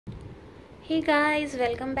Hey guys,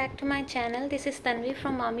 welcome back to my channel. This is Tanvi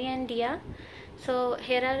from Mommy and Dia. So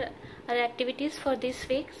here are our activities for this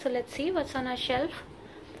week. So let's see what's on our shelf.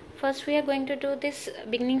 First we are going to do this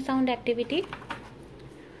beginning sound activity.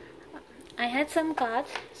 I had some cards,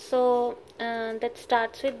 so that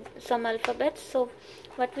starts with some alphabets. So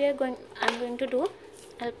what I'm going to do,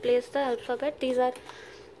 I'll place the alphabet. These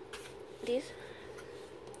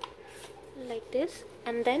like this,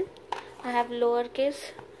 and then I have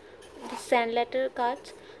lowercase the sand letter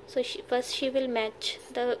cards. So first she will match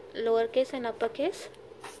the lowercase and uppercase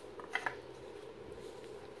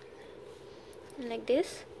like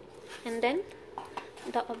this, and then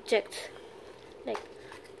the objects like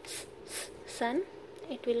sun,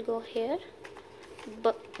 it will go here,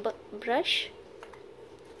 brush,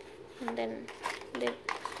 and then there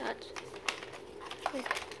starts with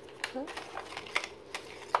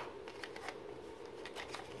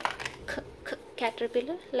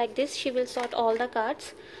caterpillar. Like this she will sort all the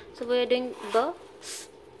cards. So we are doing b, s,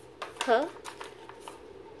 h,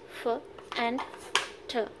 f and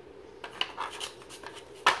t.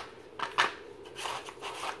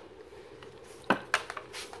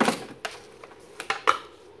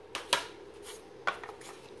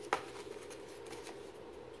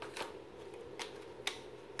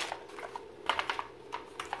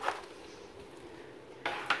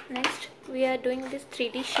 Next we are doing this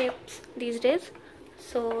 3D shapes these days.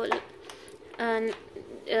 So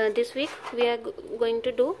this week we are going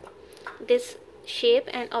to do this shape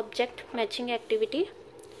and object matching activity.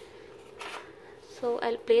 So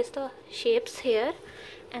I'll place the shapes here,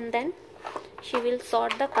 and then she will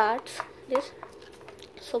sort the cards. This,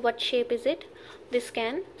 so what shape is it? This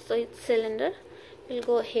can, so it's cylinder, will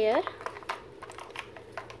go here,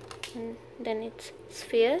 and then it's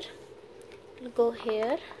sphere, will go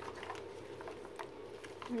here,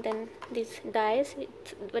 and then these dice,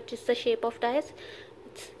 what is the shape of dice?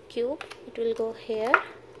 It's cube, it will go here,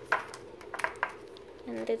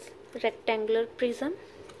 and this rectangular prism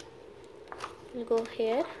will go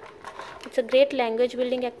here. It's a great language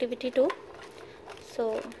building activity too.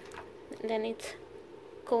 So then it's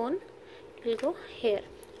cone, it will go here.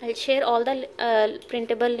 I'll share all the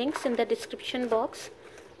printable links in the description box.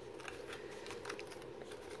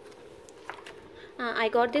 I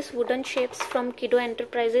got these wooden shapes from Kiddo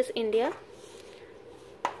Enterprises India.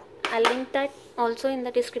 I'll link that also in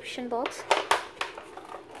the description box.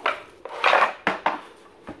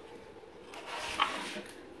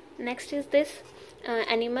 Next is this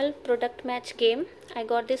animal product match game. I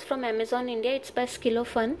got this from Amazon India. It's by Skillo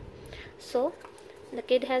Fun. So the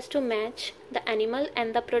kid has to match the animal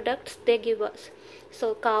and the products they give us.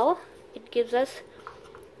 So cow, it gives us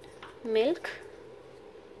milk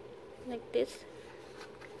like this,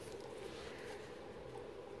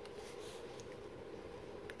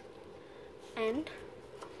 and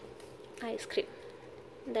ice cream.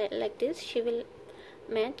 That like this she will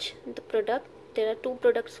match the product. There are two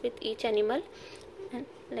products with each animal, and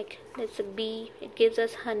like there's a bee, it gives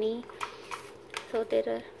us honey. So there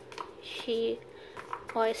are she,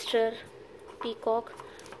 oyster, peacock,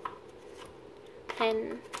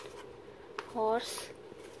 hen, horse,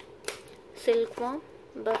 silkworm,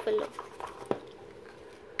 buffalo.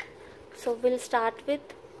 So we'll start with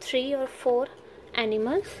 3 or 4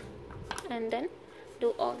 animals and then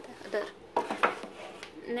do all the other.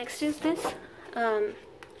 Next is this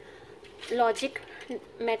logic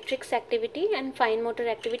matrix activity and fine motor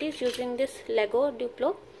activities using this Lego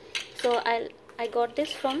Duplo. So I got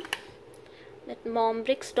this from that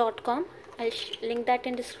mombricks.com. I'll link that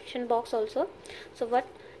in description box also. So what,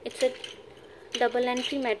 it's a double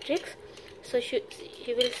entry matrix. So she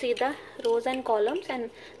will see the rows and columns, and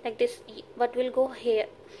like this what will go here,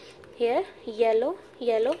 yellow,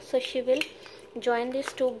 so she will join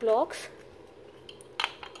these two blocks.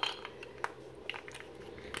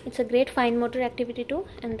 It's a great fine motor activity too,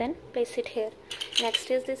 and then place it here. Next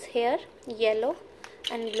is this here, yellow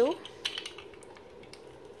and blue.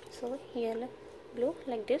 So yellow, blue,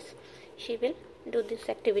 like this she will do this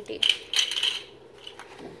activity.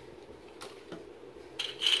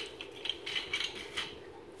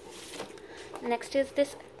 Next is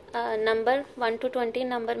this number 1 to 20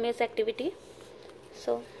 number maze activity.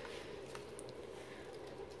 So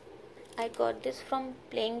I got this from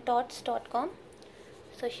playingtots.com.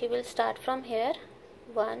 So she will start from here,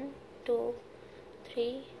 1 2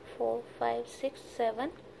 3 4 5 6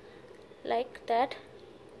 7, like that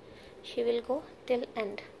she will go till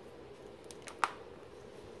end.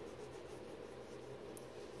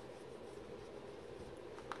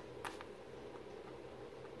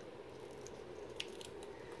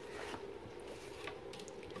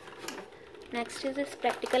 Next is this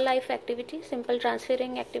practical life activity, simple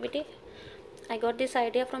transferring activity. I got this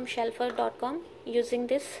idea from shelfer.com using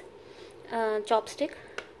this chopstick.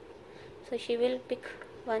 So she will pick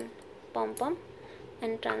one pom-pom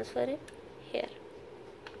and transfer it here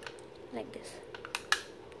like this.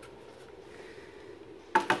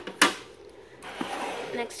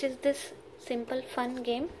 Next is this simple fun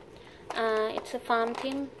game. It's a farm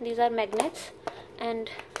theme. These are magnets and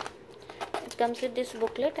it comes with this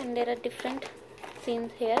booklet, and there are different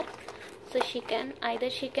scenes here. So she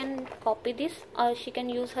can copy this or she can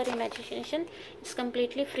use her imagination. It's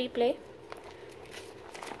completely free play.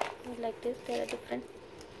 Like this, there are different.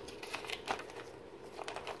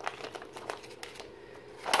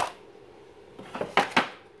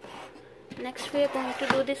 Next we are going to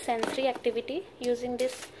do this sensory activity using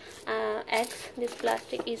this eggs, this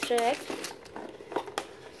plastic Easter eggs.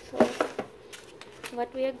 So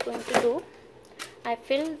what we are going to do, I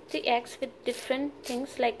fill the eggs with different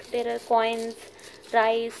things, like there are coins,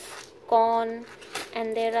 rice, corn,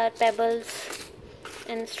 and there are pebbles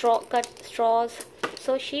and cut straws.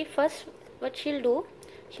 So she first, what she'll do,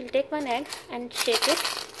 she'll take one egg and shake it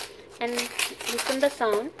and listen the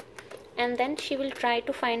sound, and then she will try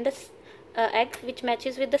to find the egg which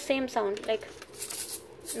matches with the same sound. Like,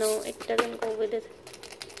 no, it doesn't go with it.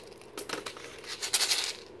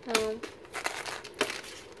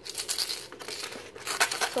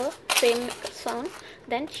 So same sound,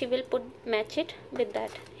 then she will match it with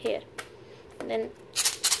that here. Then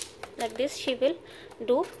like this she will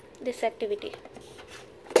do this activity.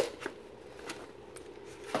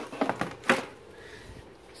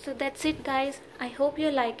 So that's it guys. I hope you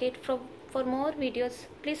like it. For more videos,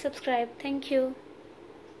 please subscribe. Thank you.